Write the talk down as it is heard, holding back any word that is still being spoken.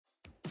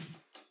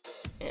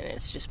And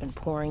it's just been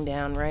pouring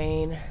down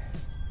rain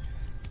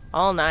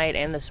all night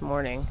and this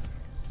morning.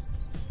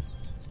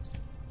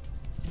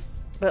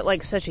 But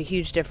like such a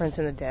huge difference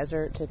in the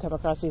desert to come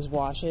across these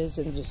washes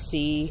and just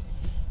see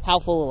how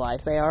full of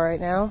life they are right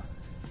now.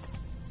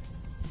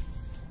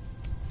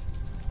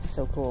 It's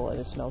so cool and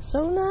it smells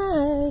so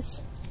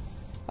nice.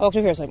 I walked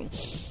over here, I was like,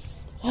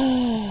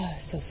 ah,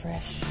 so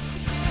fresh.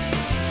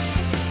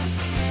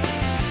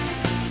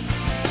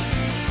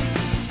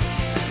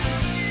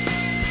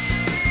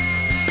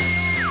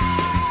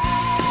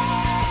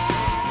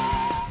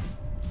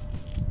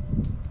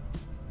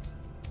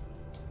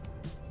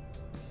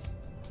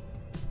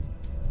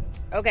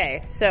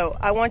 Okay, so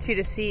I want you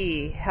to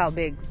see how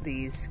big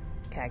these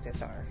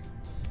cactus are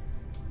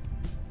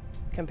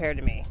compared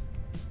to me.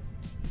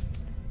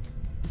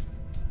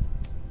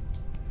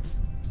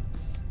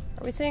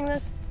 Are we seeing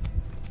this?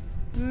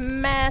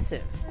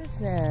 Massive.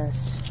 Bird's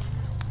nest.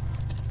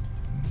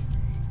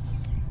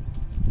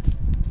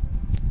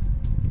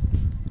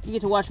 You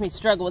get to watch me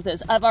struggle with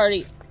this. I've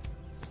already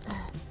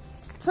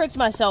pricked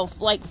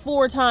myself like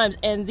 4 times,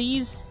 and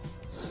these...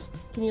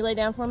 Can you lay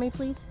down for me,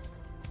 please?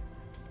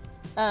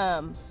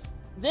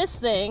 This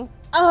thing,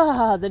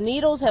 the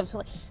needles have,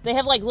 they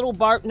have like little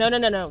barb, no,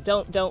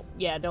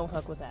 don't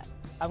fuck with that.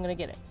 I'm gonna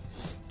get it.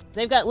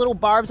 They've got little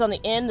barbs on the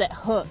end that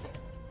hook.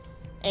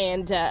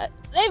 And,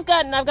 I've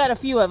got a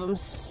few of them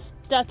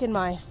stuck in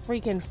my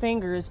freaking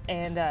fingers,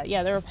 and,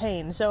 yeah, they're a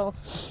pain. So,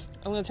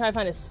 I'm gonna try to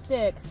find a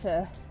stick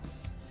to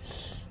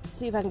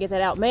see if I can get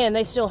that out. Man,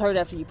 they still hurt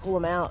after you pull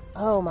them out.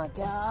 Oh my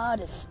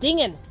God, it's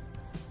stinging.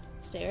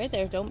 Stay right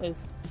there, don't move.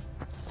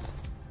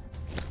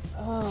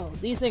 Oh,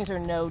 these things are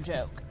no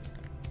joke.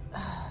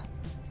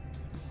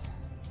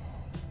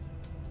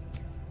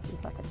 See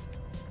if I can.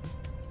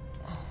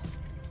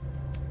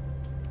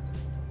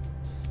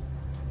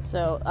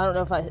 So, I don't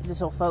know if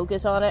this will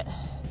focus on it.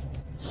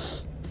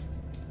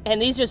 And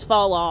these just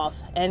fall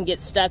off and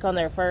get stuck on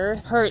their fur.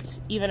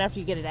 Hurts even after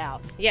you get it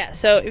out. Yeah,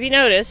 so if you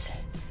notice,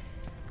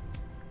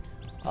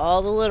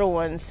 all the little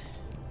ones.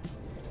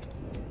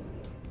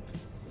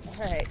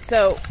 Alright,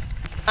 so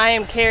I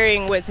am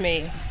carrying with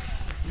me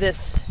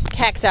this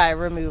cacti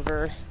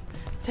remover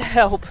to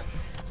help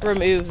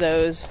remove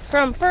those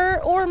from fur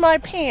or my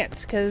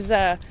pants, because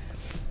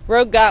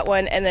Rogue got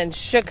one and then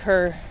shook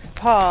her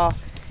paw,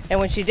 and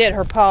when she did,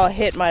 her paw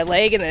hit my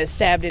leg and then it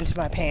stabbed into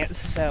my pants.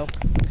 So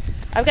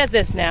I've got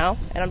this now,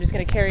 and I'm just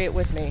going to carry it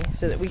with me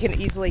so that we can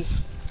easily...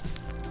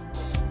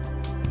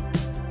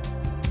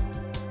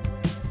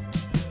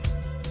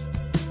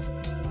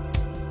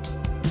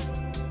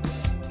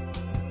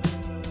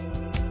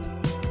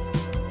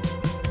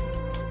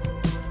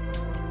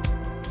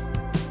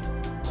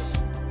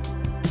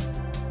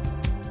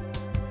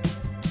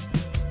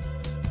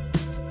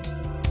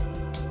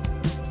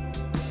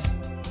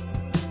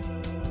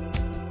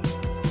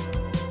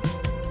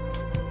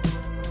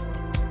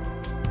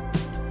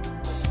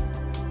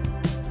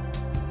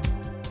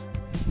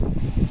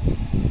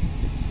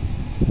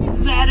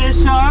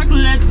 Shark,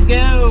 let's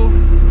go.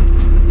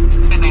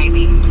 Hey,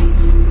 baby.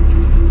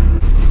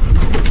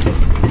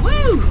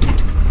 Woo!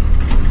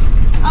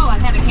 Oh, I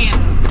had a candle.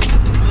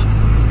 Whoops.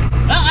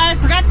 Oh, I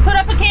forgot to put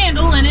up a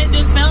candle and it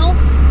just fell.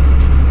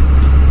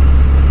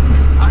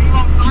 Are you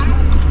on fire?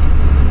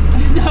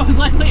 No,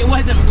 luckily it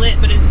wasn't lit,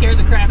 but it scared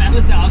the crap out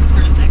of the dogs for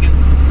a second.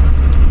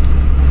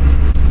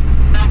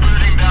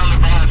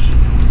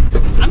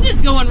 I'm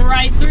just going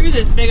right through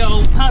this big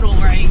old puddle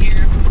right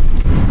here.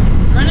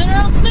 Running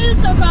real smooth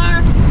so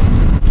far.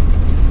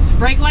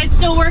 Brake lights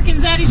still working,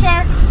 Zaddy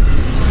Shark?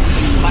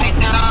 Lights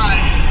are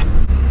on.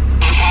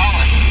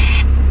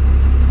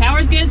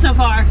 Power's good so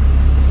far.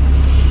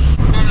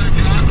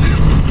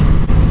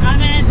 I'm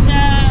at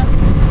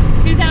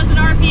 2,000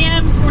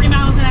 RPMs, 40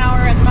 miles an hour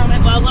at the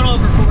moment. Well, a little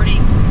over 40.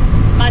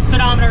 My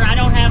speedometer, I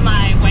don't have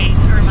my weight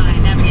or my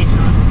navigation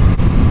on.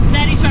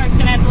 Zaddy Shark's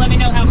gonna have to let me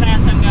know how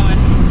fast I'm going.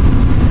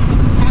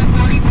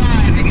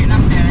 445, they're getting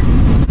up there.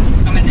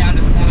 Coming down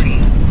to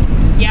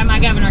 40. Yeah,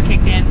 my governor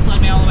kicked in,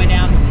 slowed me all the way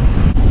down.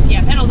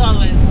 Yeah, pedals all the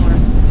way to the floor.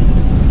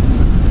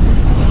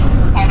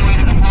 All the way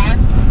to the floor?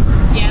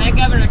 Yeah, that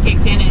governor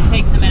kicked in, and it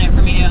takes a minute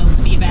for me to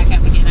speed back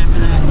up again after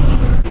that.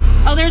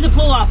 Oh, there's a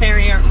pull-off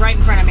area right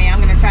in front of me.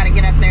 I'm going to try to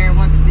get up there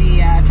once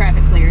the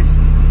traffic clears.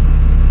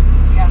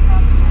 Yeah,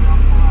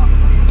 I'll pull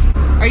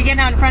out. Are you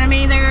getting out in front of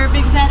me there,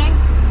 Big Zaddy?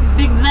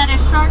 Big Zaddy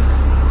Shark?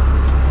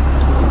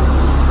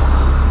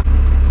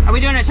 Are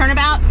we doing a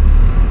turnabout?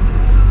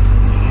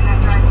 Yeah,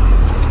 that's right.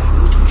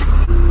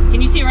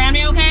 Can you see around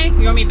me okay?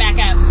 You want me to back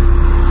up?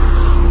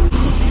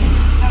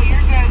 No,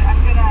 you're good. I'm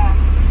gonna...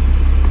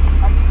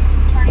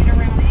 Are you turning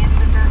around into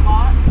the dirt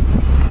lot?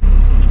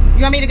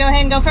 You want me to go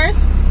ahead and go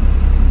first?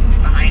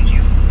 Behind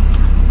you.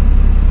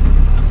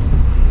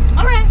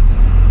 Alright.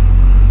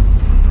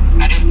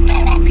 I just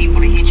don't want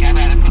people to hit you. I'd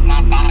rather put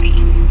my body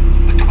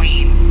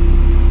between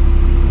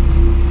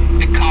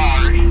the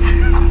cars.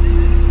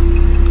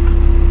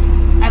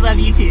 I love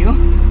you too. Go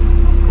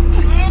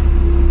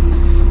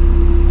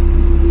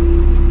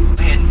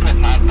ahead and put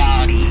my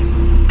body.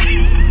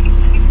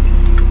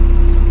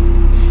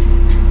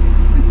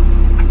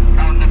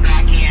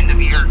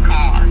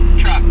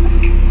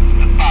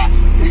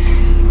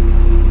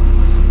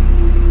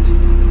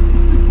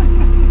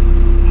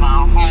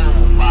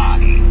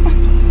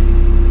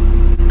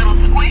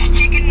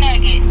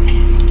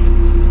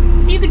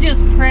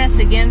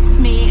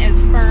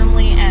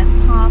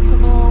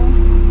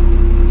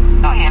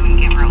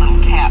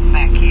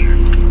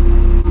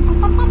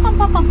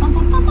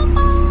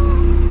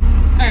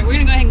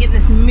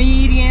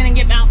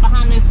 and get out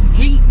behind this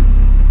Jeep.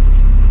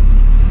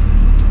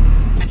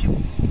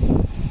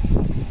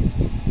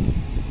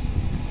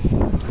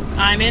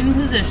 I'm in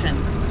position.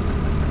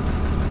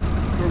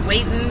 We're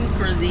waiting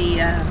for the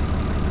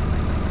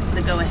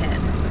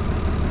go-ahead.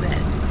 But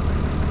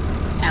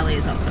Allie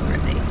is also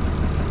ready.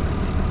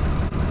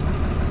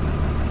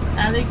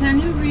 Allie, can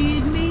you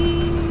read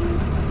me?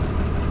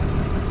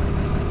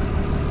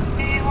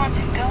 Do you want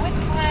to go and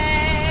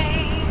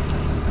play?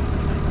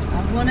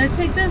 I want to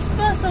take this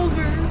bus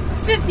over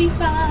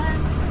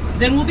 55.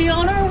 Then we'll be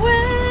on our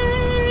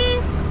way.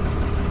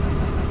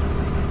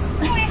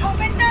 We hope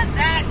it does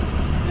that.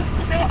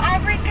 So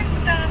Aubrey can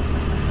stop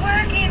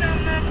working on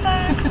the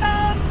bus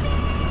stop.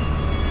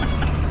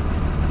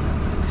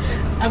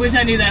 I wish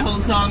I knew that whole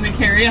song to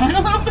carry on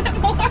a little bit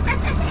more.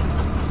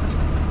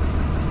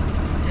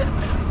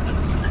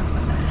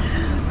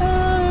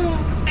 Oh.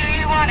 Do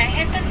you want to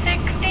hit the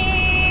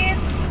 60s?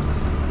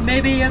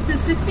 Maybe up to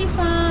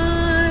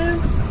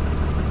 65.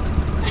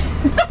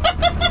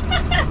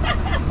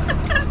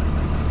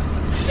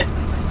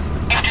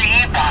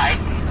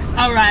 55.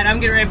 All right, I'm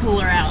getting ready to pull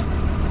her out.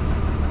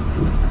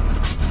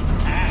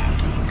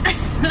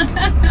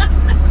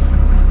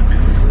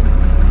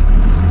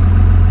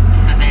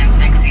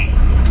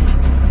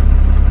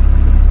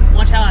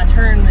 Watch how I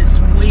turn this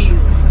wheel.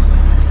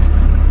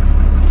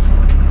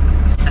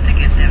 I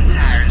think it's them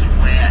tires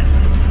wet.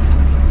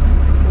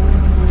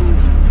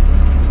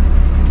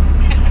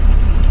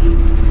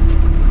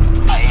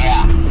 Oh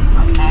yeah.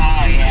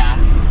 Oh yeah.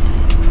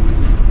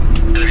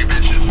 Dirty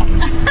bitches.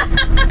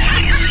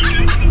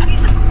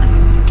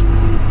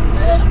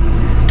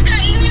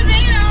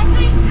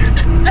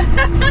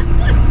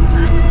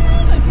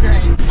 That's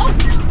great. Oh,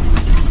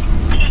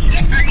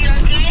 Are you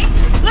okay?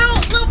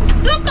 little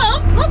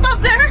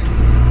bump there.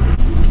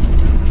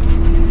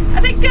 I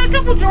think a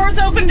couple drawers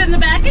opened in the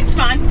back. It's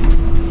fine.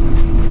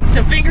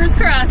 So fingers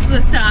crossed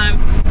this time.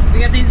 We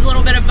got these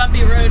little bit of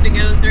bumpy road to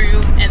go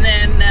through, and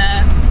then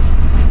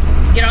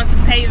get on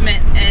some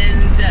pavement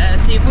and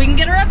see if we can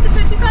get her up to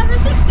 55 or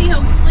 60,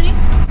 hopefully.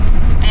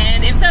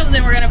 And if so,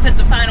 then we're gonna put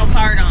the final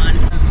part on.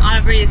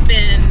 Aubrey's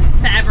been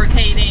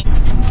fabricating,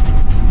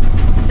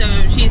 so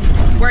she's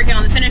working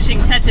on the finishing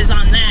touches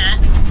on that.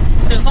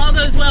 So if all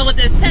goes well with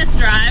this test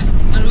drive,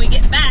 when we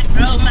get back,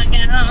 oh my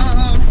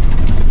god,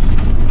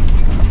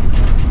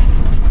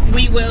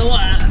 we will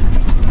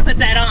put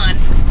that on.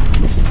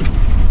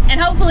 And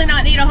hopefully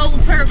not need a whole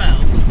turbo.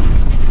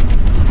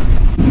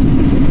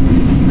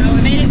 So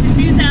we made it to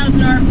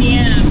 2,000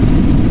 RPMs.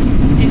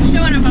 It's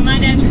showing up on my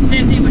dash as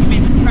 50, which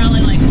means it's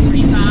probably like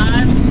 45.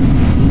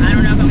 I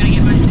don't know if I'm gonna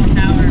get much more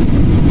power.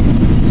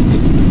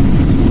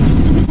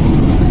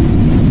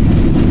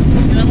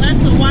 So unless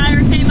the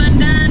wire came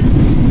undone,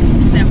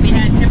 that we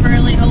had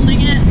temporarily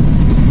holding it,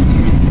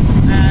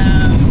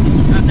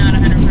 I'm not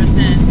 100%.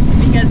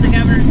 Because the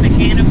governor's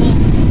mechanical,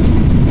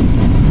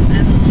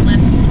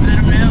 unless, I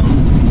don't know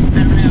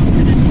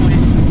at this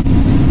point.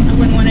 I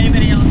wouldn't want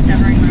anybody else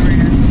covering my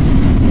rear.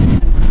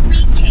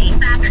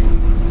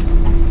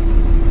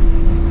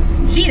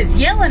 She is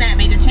yelling at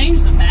me to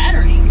change the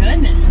battery.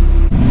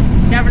 Goodness.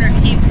 Governor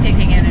keeps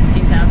kicking in at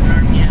 2,000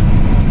 RPMs.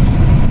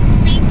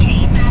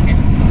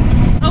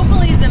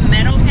 Hopefully the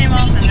metal came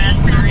off and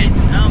that's the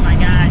reason. Oh my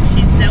god,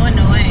 she's so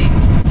annoying.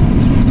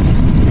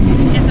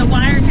 If the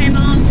wire came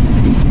off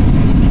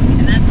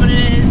and that's what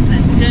it is,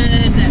 that's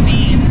good. That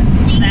means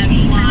that's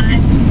why.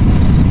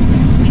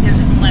 Because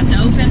it's left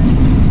open.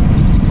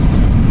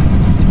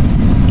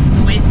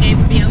 The wastegate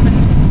would be open.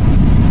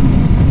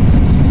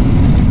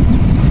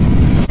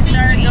 It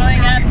started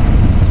going up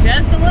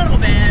just a little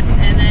bit,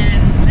 and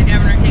then the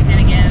governor kicked in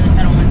again, and the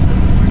pedal went so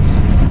forward.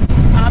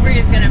 Aubrey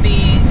is going to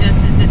be just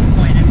as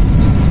disappointed.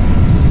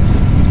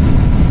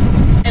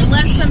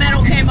 Unless the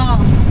metal came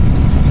off.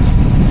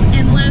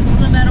 Unless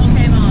the metal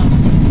came off.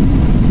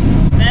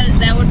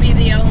 That would be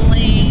the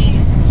only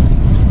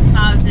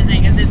positive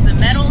thing, is if the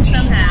metal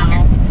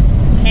somehow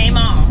came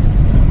off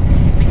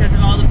because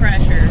of all the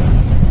pressure,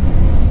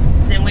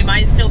 then we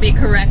might still be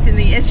correcting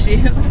the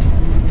issue.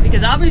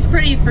 Because Aubrey's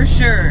pretty for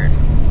sure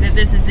that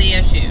this is the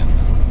issue.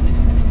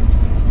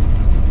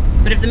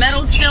 But if the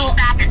metal's still,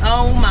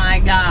 oh my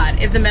god,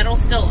 if the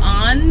metal's still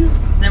on,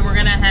 then we're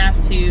gonna have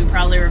to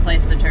probably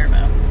replace the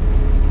turbo.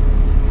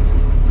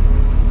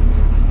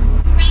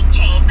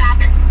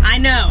 I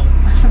know.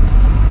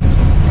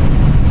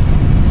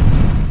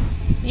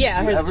 Yeah,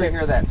 I heard the ever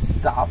hear that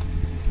stop?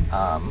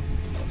 I'm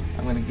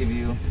gonna give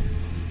you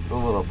a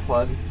little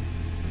plug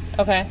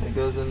Okay. that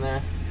goes in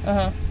there.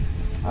 Uh-huh.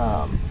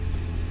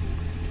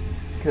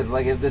 Because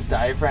like if this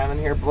diaphragm in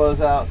here blows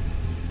out,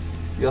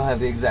 you'll have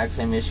the exact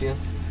same issue.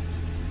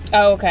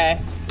 Oh, okay.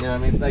 You know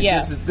what I mean? Like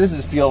Yeah. this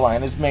is fuel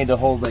line. It's made to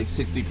hold like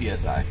 60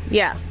 psi.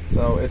 Yeah.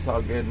 So it's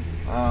all good.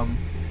 But I'm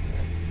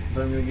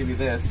gonna give you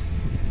this.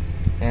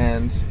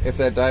 And if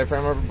that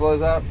diaphragm ever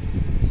blows out,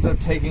 instead of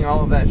taking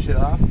all of that shit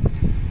off,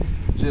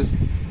 just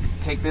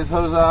take this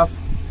hose off,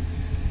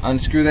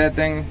 unscrew that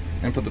thing,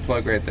 and put the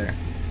plug right there.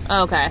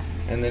 Okay.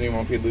 And then you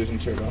won't be losing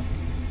turbo.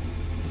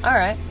 All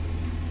right.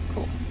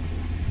 Cool.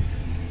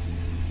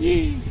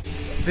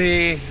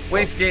 The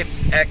wastegate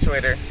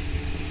actuator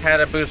had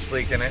a boost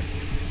leak in it,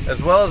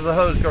 as well as the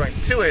hose going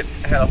to it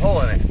had a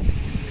hole in it.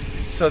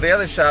 So the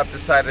other shop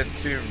decided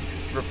to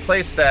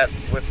replace that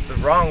with the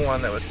wrong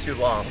one that was too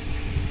long.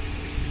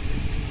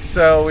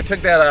 So we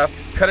took that off,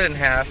 cut it in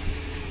half,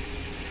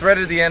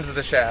 threaded the ends of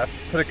the shaft,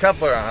 put a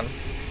coupler on,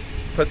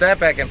 put that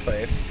back in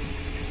place,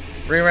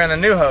 reran a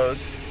new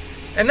hose,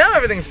 and now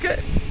everything's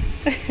good.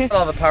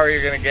 All the power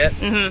you're going to get.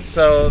 Mm-hmm.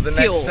 So the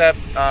next Fuel. step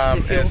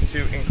is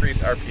to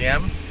increase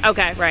RPM.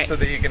 Okay, right. So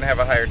that you can have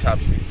a higher top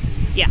speed.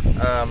 Yeah.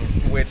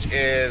 Which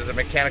is a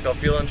mechanical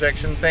fuel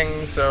injection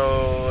thing,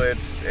 so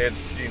it's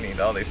you need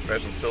all these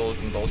special tools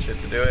and bullshit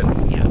to do it.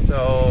 Yeah.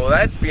 So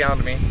that's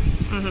beyond me.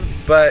 Mm-hmm.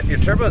 But your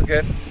turbo's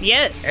good.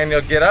 Yes. And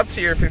you'll get up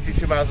to your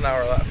 52 miles an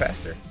hour a lot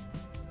faster.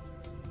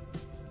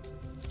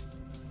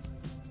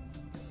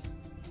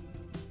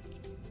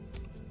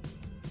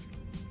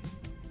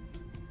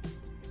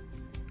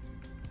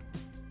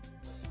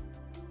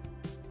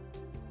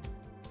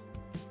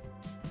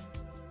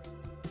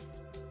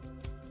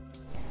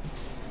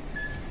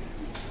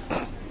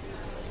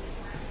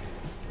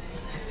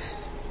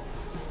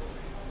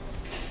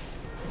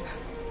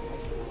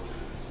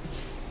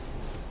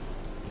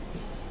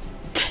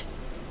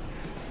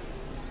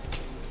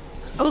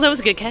 Oh, that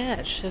was a good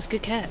catch. That was a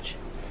good catch.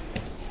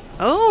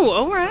 Oh,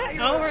 all right.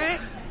 All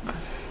right.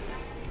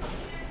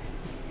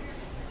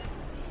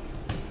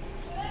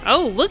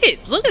 Oh, look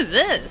at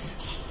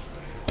this.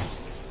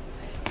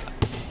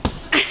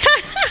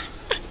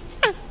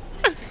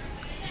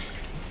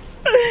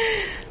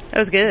 That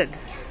was good.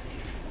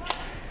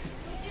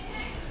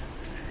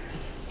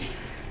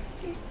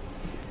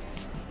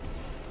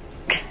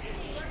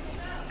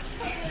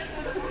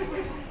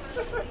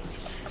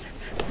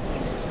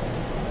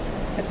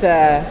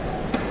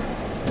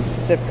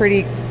 It's a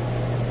pretty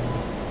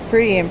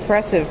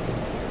impressive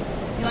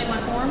You like my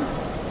form?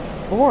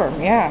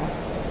 form, yeah.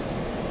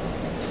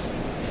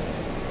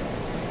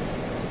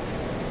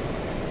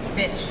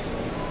 Bitch.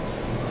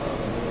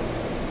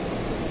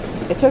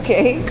 It's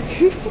okay.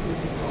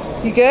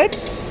 You good?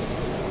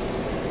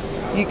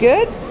 You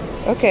good?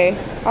 Okay.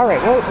 All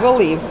right. We'll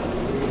leave.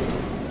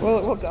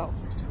 We'll go.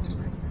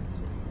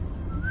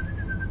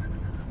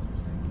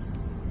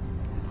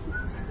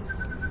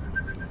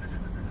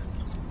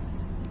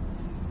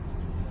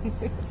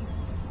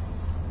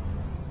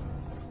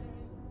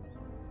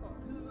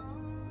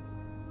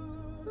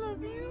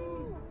 Love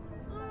you.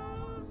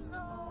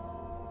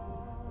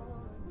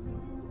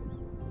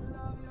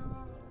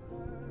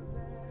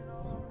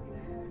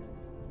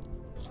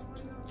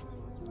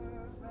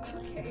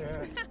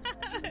 Okay.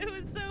 It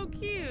was so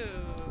cute.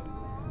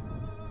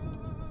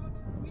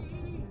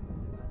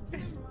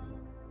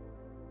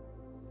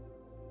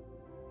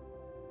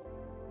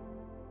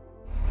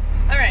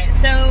 Alright,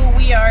 so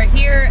we are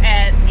here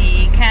at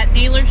the cat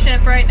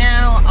dealership right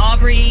now.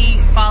 Aubrey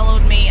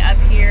followed me up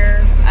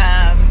here.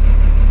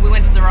 We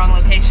went to the wrong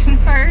location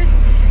first.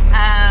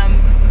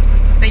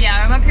 But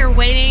yeah, I'm up here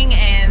waiting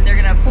and they're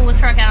going to pull the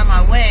truck out of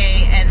my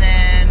way and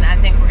then I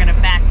think we're going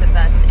to back the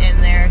bus in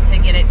there to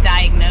get it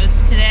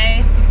diagnosed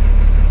today.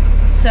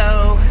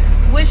 So,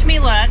 wish me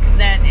luck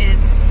that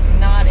it's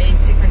not a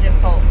super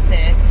difficult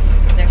fix.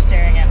 They're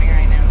staring at me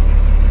right now.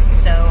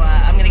 So,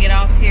 I'm going to get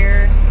off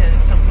here because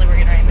hopefully we're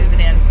getting ready to move it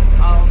in.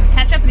 I'll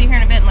catch up with you here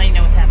in a bit and let you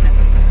know what's happening.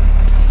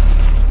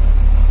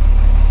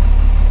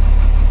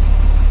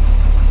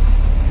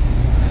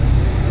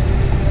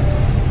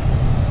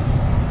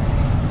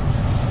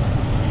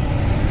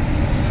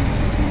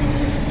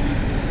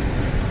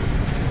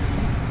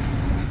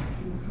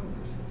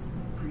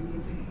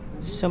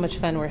 So much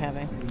fun we're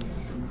having.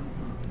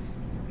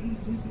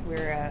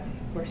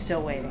 We're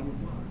still waiting.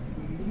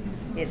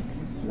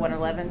 It's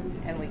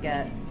 1:11 and we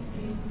got,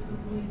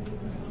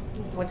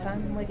 what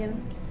time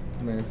again?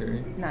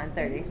 9:30.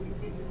 9:30.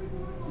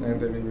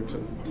 9:30. We were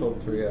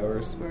told 3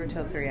 hours. We were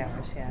told 3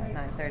 hours,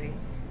 yeah, 9:30.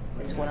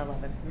 It's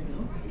 1:11.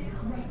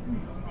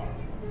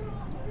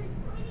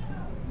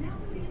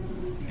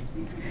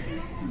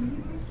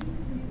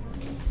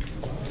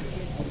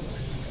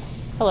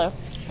 Hello.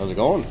 How's it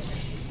going?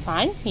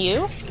 Fine.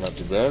 You? Not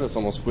too bad. It's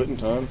almost quitting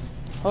time.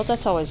 Well,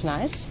 that's always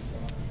nice.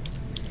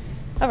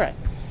 All right.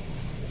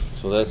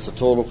 So that's the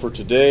total for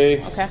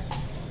today. Okay.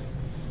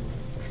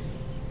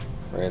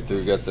 Ran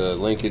through, got the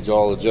linkage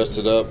all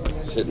adjusted up.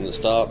 It's hitting the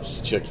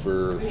stops. Checked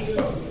for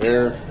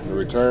air, the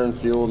return,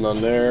 fuel,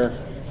 none there.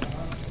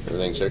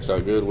 Everything checks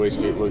out good.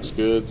 Wastegate looks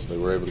good. So they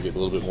were able to get a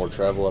little bit more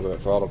travel out of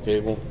that throttle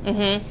cable.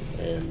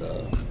 Mm-hmm. And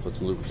put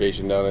some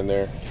lubrication down in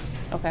there.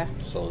 Okay.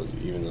 So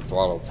even the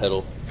throttle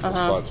pedal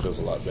response feels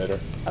a lot better.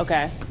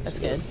 Okay. That's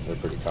So good. They're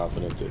pretty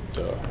confident that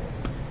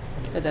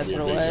That's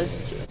what it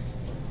was.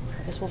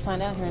 I guess we'll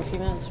find out here in a few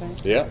minutes,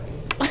 right? Yeah.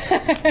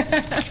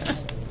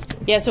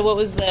 Yeah, so what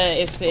was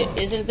if it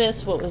isn't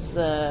this, what was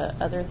the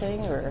other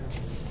thing, or?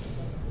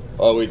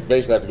 Well, we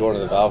basically have to go into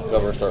the valve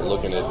cover and start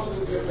looking at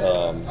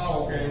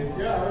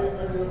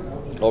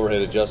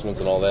overhead adjustments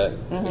and all that.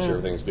 Make sure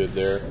everything's good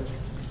there.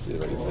 See,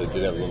 like I said, it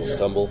did have a little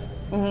stumble.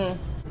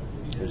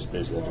 We just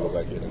basically have to go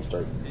back in and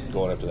start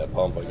going up to that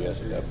pump, I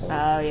guess, at that point.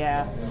 Oh,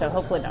 yeah. So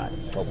hopefully not.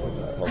 Hopefully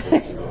not. Hopefully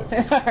this is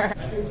it.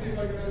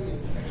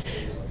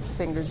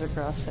 Fingers are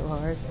crossed so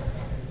hard.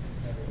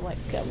 Like,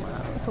 come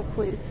on.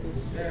 Hopefully this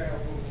is...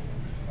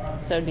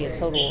 So it'd be a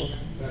total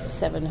of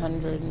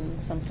 700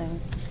 and something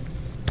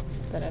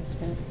that I've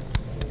spent.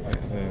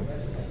 The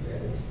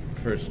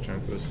first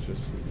chunk was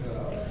just...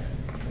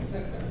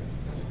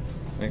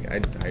 Like, I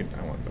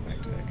want to go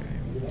back to that guy.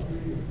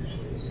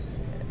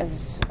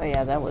 Oh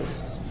yeah, that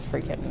was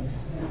freaking...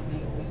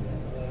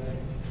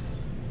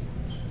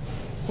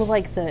 Well,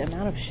 like, the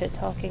amount of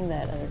shit-talking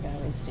that other guy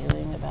was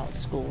doing about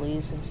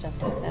schoolies and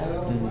stuff like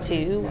that,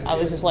 too. I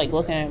was just, like,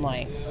 looking at him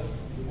like,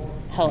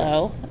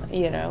 hello,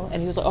 you know?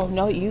 And he was like, oh,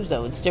 no, you,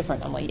 though, it's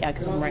different. I'm like, yeah,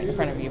 because I'm right in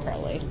front of you,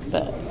 probably.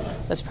 But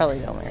that's probably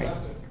the only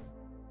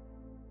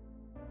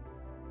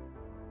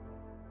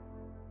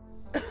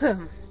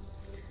reason.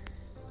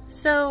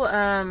 So,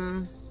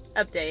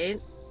 update.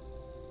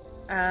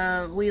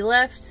 We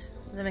left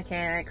the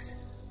mechanics,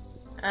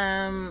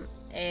 and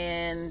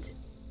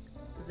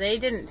they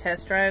didn't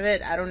test drive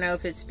it. I don't know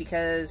if it's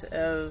because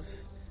of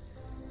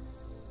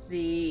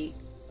the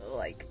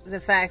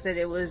fact that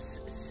it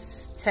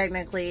was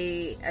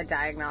technically a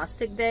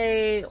diagnostic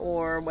day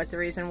or what the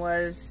reason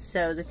was.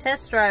 So the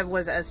test drive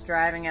was us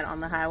driving it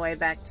on the highway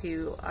back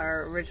to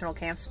our original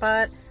camp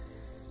spot.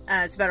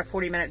 It's about a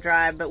 40-minute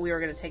drive, but we were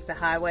going to take the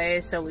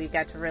highway, so we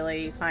got to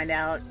really find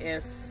out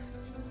if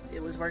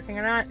it was working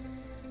or not.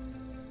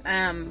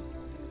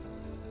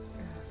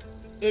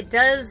 It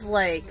does,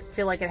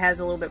 feel like it has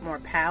a little bit more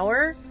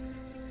power,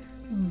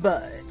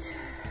 but,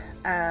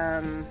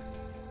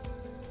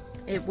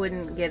 it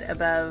wouldn't get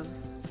above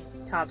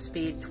top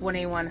speed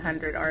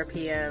 2100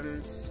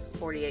 RPMs,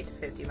 48 to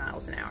 50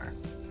 miles an hour.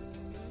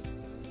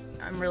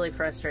 I'm really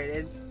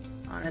frustrated,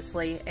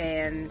 honestly,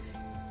 and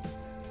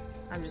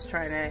I'm just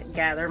trying to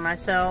gather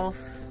myself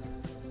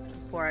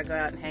before I go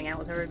out and hang out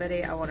with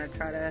everybody. I want to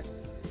try to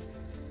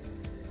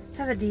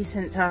have a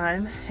decent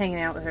time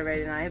hanging out with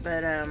everybody tonight,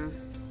 but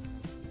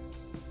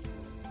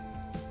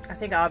I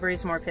think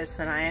Aubrey's more pissed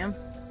than I am,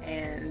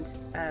 and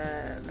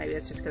maybe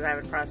it's just because I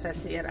haven't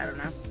processed it yet, I don't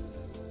know.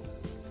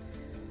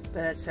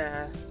 But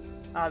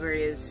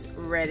Aubrey is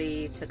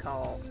ready to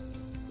call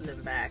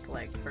them back,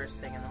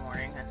 first thing in the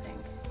morning, I think.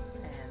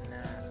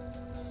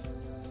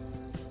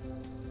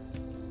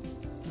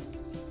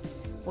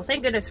 Well,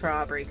 thank goodness for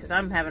Aubrey, because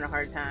I'm having a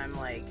hard time,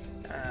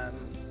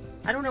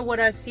 I don't know what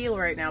I feel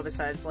right now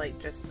besides,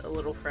 just a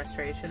little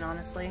frustration,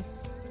 honestly.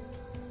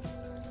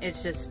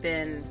 It's just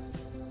been,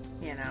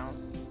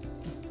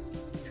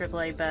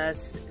 AAA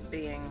bus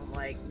being,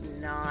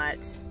 not...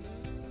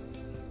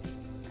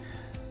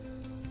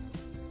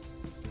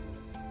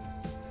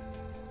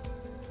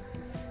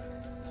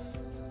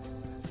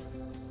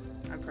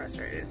 I'm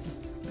frustrated.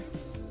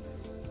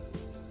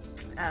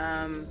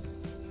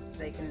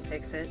 They can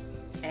fix it.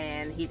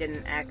 And he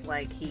didn't act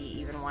like he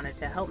even wanted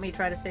to help me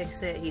try to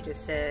fix it. He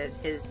just said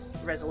his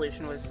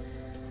resolution was,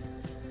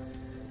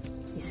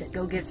 he said,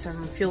 go get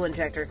some fuel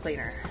injector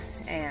cleaner.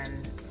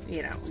 And,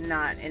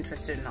 not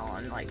interested at all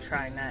in,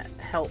 trying to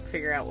help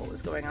figure out what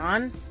was going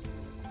on.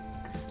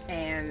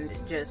 And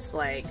just,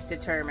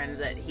 determined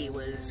that he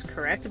was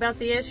correct about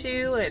the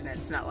issue. And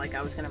it's not like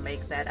I was going to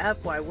make that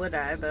up. Why would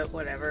I? But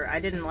whatever. I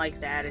didn't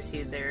like the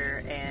attitude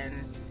there. And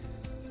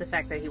the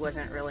fact that he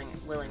wasn't really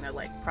willing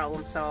to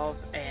problem solve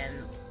and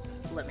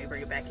let me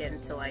bring it back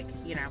into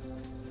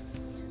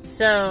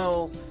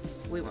so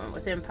we went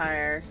with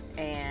Empire,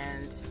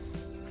 and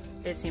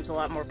it seems a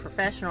lot more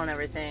professional and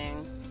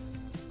everything,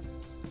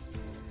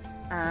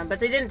 but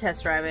they didn't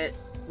test drive it.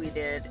 We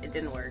did. It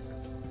didn't work.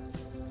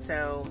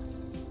 So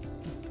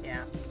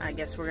yeah, I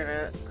guess we're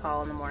gonna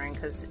call in the morning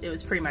because it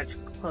was pretty much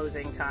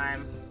closing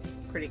time,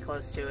 pretty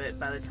close to it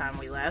by the time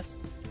we left.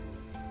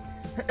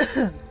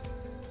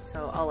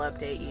 So I'll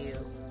update you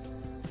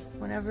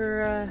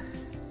whenever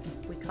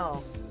we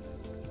call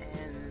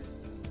and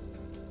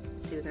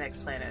see what the next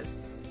plan is.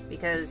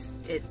 Because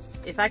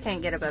if I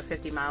can't get above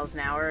 50 miles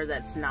an hour,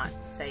 that's not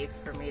safe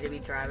for me to be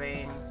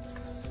driving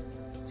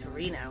to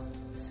Reno.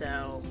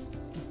 So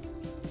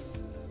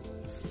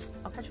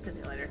I'll catch up with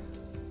you later.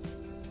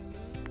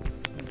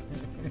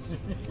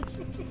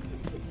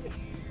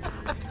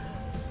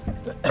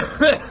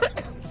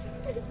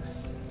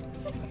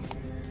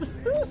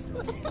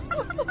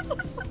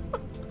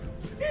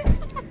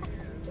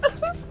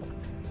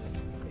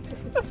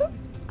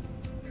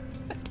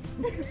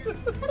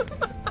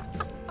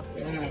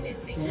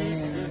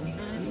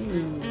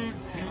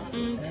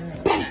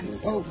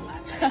 Oh.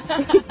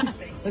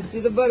 Let's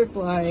do the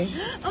butterfly.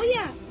 Oh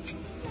yeah.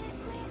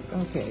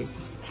 Okay.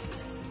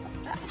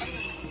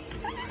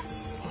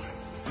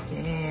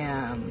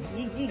 Damn.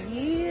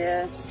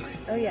 Yeah.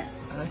 Oh yeah.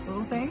 This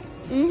little thing?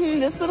 Mm-hmm.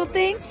 This little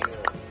thing.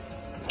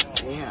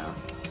 Yeah.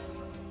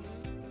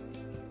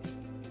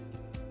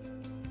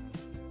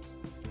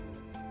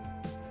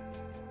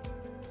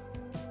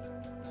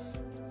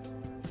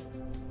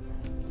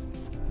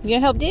 You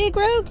gonna help dig,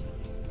 Rogue?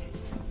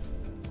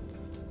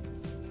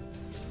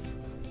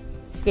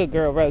 Good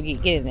girl, Rogie.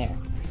 Get in there.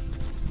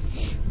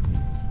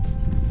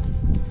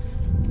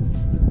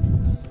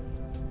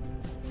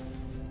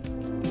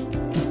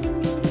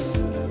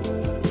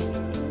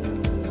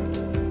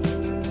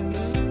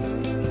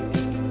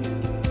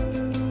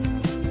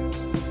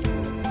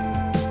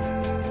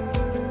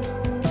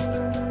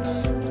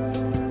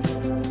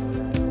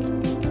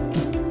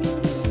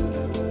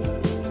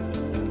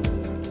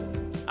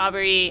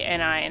 Aubrey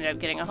and I ended up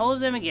getting a hold of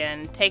them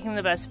again, taking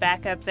the bus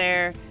back up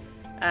there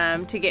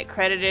to get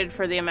credited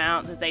for the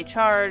amount that they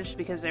charged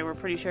because they were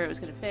pretty sure it was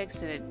going to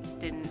fix, and it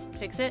didn't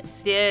fix it.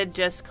 Did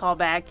just call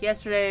back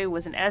yesterday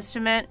with an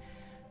estimate,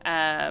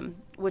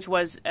 which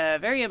was a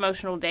very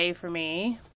emotional day for me.